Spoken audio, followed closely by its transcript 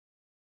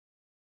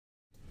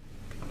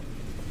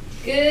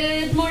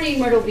Good morning,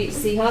 Myrtle Beach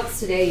Seahawks.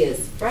 Today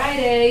is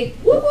Friday,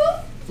 whoop whoop,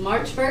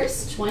 March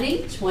 1st,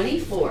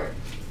 2024.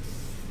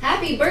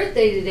 Happy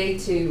birthday today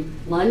to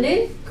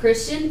London,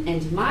 Christian,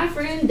 and my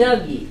friend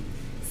Dougie.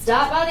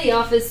 Stop by the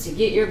office to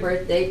get your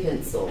birthday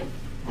pencil.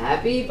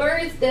 Happy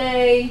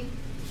birthday!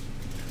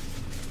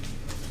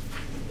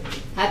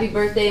 Happy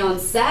birthday on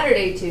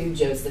Saturday to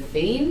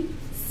Josephine,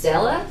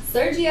 Stella,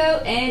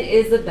 Sergio, and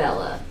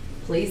Isabella.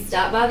 Please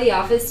stop by the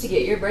office to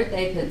get your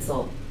birthday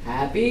pencil.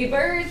 Happy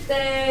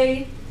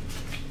birthday!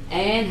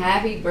 And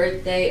happy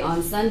birthday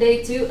on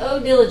Sunday to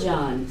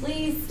Odilajon.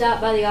 Please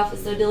stop by the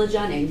office,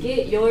 Odilajon, and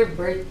get your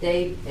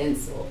birthday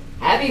pencil.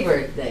 Happy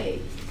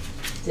birthday!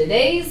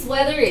 Today's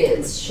weather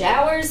is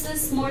showers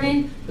this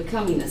morning,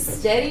 becoming a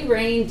steady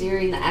rain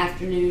during the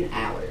afternoon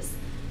hours.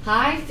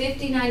 High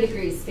 59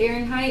 degrees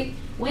Fahrenheit,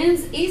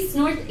 winds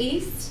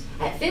east-northeast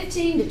at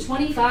 15 to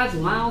 25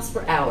 miles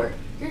per hour.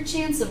 Your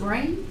chance of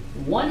rain,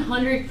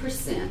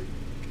 100%.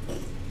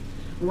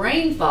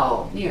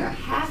 Rainfall near a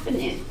half an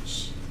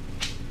inch.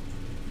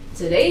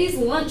 Today's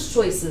lunch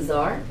choices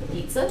are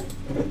pizza,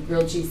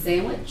 grilled cheese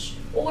sandwich,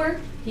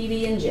 or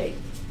PB&J.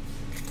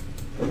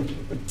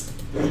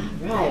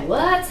 Alright,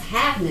 what's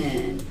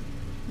happening?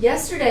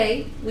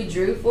 Yesterday, we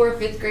drew for a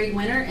 5th grade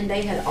winner and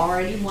they had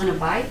already won a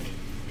bike.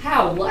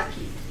 How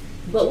lucky.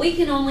 But we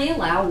can only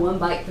allow 1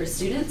 bike per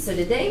student, so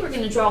today we're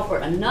going to draw for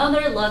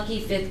another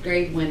lucky 5th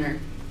grade winner.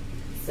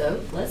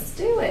 So, let's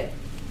do it.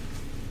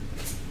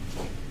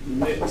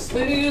 Mix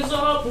these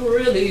up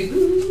really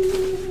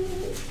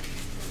good.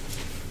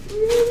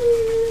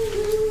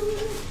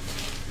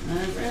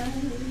 Alright.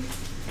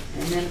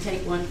 And then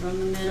take one from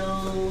the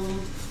middle.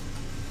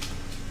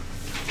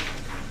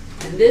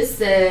 And this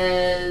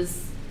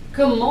says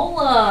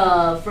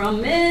Kamola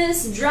from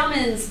Miss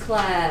Drummond's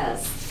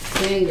class.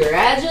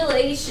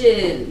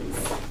 Congratulations!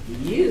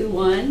 You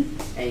won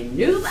a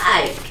new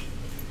bike.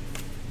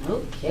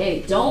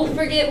 Okay, don't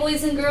forget,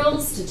 boys and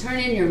girls, to turn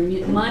in your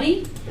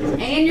money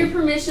and your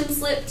permission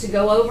slip to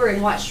go over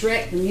and watch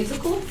Shrek the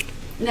Musical.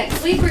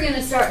 Next week, we're going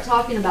to start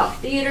talking about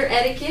theater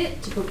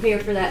etiquette to prepare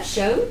for that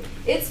show.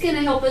 It's going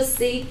to help us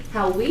see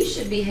how we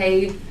should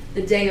behave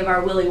the day of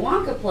our Willy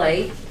Wonka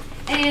play.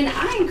 And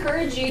I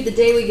encourage you, the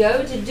day we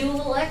go, to do a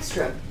little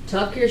extra.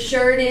 Tuck your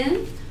shirt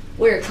in,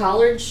 wear a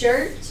collared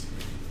shirt.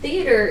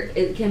 Theater,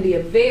 it can be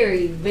a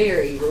very,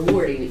 very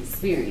rewarding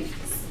experience.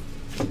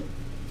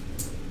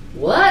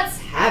 What's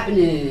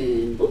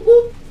happening? Whoop,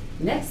 whoop.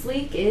 Next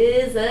week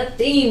is a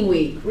theme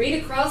week,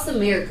 Read Across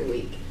America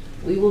week.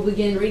 We will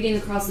begin reading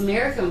across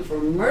America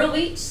from Myrtle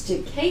Beach to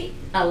Cape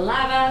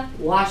Alava,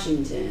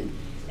 Washington.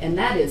 And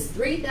that is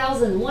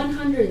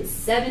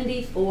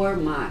 3,174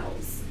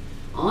 miles.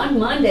 On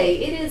Monday,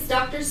 it is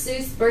Dr.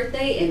 Seuss'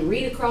 birthday and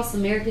Read Across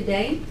America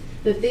Day.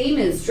 The theme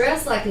is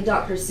Dress Like a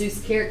Dr.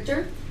 Seuss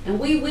Character, and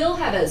we will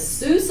have a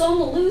Seuss on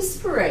the Loose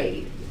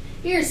parade.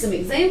 Here are some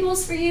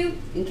examples for you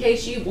in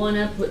case you want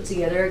to put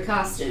together a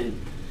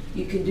costume.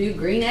 You could do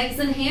Green Eggs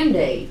and Ham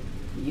Day.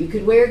 You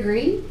could wear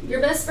green.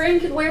 Your best friend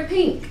could wear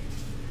pink.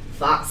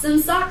 Fox and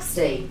Socks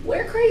Day.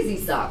 Wear crazy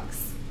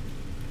socks.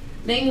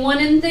 Thing 1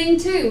 and Thing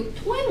 2.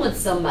 Twin with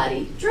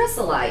somebody. Dress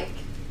alike.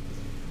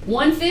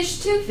 1 fish,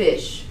 2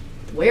 fish.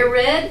 Wear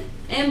red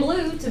and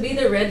blue to be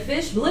the red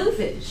fish, blue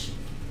fish.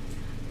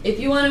 If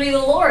you want to be the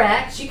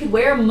Lorax, you could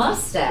wear a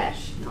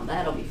mustache. Now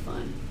that'll be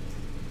fun.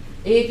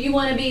 If you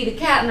want to be the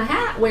Cat in the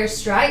Hat, wear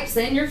stripes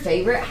and your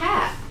favorite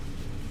hat.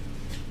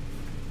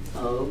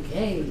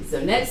 Okay, so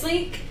next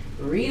week,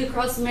 Read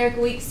Across America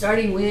week,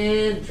 starting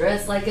with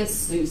Dress Like a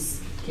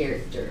Seuss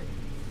Character.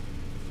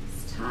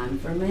 It's time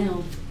for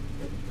mail.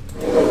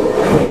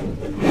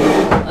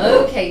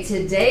 Okay,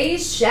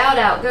 today's shout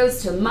out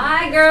goes to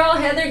my girl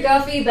Heather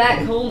Guffey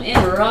back home in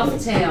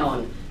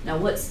Roughtown. Now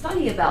what's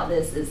funny about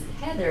this is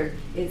Heather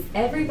is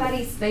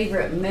everybody's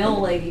favorite mail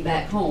lady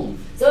back home.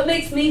 So it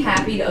makes me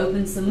happy to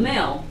open some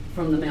mail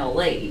from the mail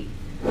lady.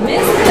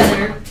 Miss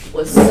Heather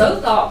was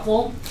so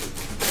thoughtful.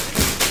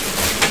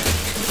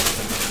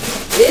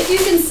 If you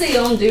can see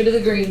them due to the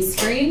green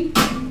screen,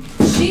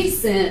 she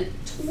sent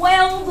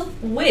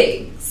 12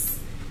 wigs.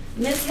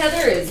 Miss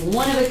Heather is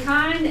one of a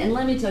kind, and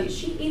let me tell you,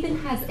 she even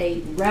has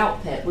a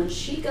route pet. When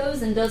she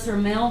goes and does her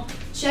mail,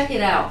 check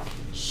it out.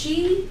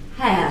 She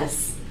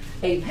has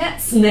a pet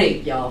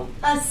snake, y'all.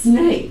 A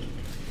snake.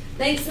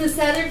 Thanks, Miss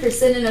Heather, for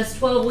sending us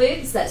 12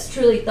 wigs. That's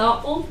truly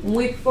thoughtful. When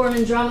we perform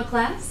in drama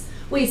class,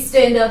 we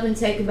stand up and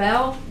take a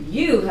bow.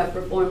 You have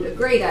performed a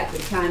great act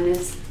of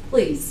kindness.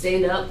 Please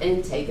stand up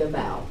and take a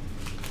bow.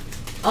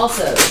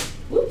 Also,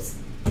 whoops,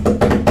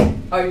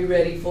 are you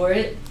ready for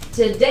it?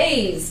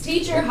 Today's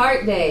Teacher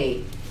Heart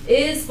Day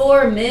is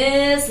for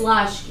Miss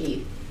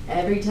Loschke.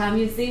 Every time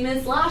you see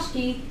Miss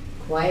Loschke,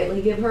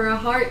 quietly give her a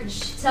heart.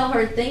 Tell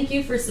her thank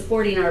you for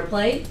supporting our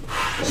play.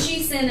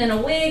 She sent in a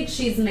wig.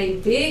 She's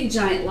made big,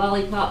 giant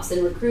lollipops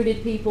and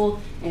recruited people,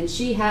 and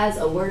she has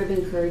a word of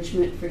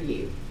encouragement for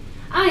you.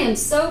 I am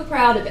so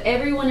proud of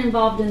everyone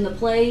involved in the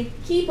play.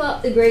 Keep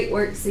up the great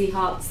work,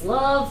 Seahawks.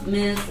 Love,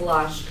 Miss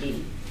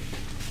Loschke.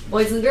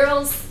 Boys and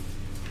girls,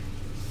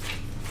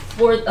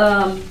 for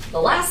the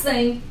last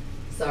thing,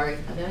 sorry,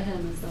 I got ahead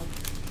of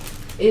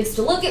myself, is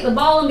to look at the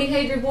ball and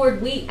behavior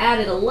board. We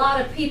added a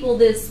lot of people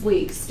this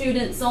week.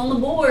 Students on the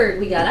board.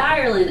 We got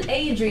Ireland,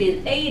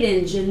 Adrian,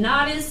 Aiden,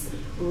 Janatis,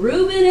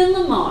 Ruben, and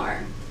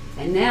Lamar.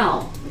 And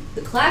now,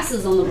 the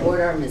classes on the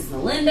board are Miss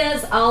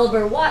Melendez,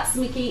 Oliver, Watts,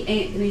 Mickey,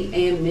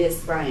 Anthony, and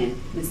Miss Bryan.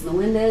 Miss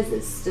Melendez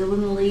is still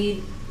in the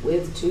lead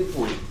with 2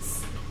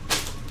 points.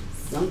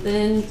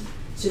 Something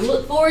to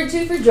look forward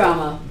to for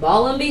drama,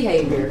 ball and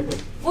behavior.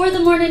 For the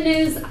morning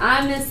news,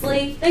 I'm Miss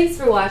Lee. Thanks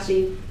for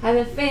watching. Have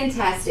a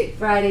fantastic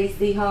Friday,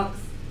 Seahawks.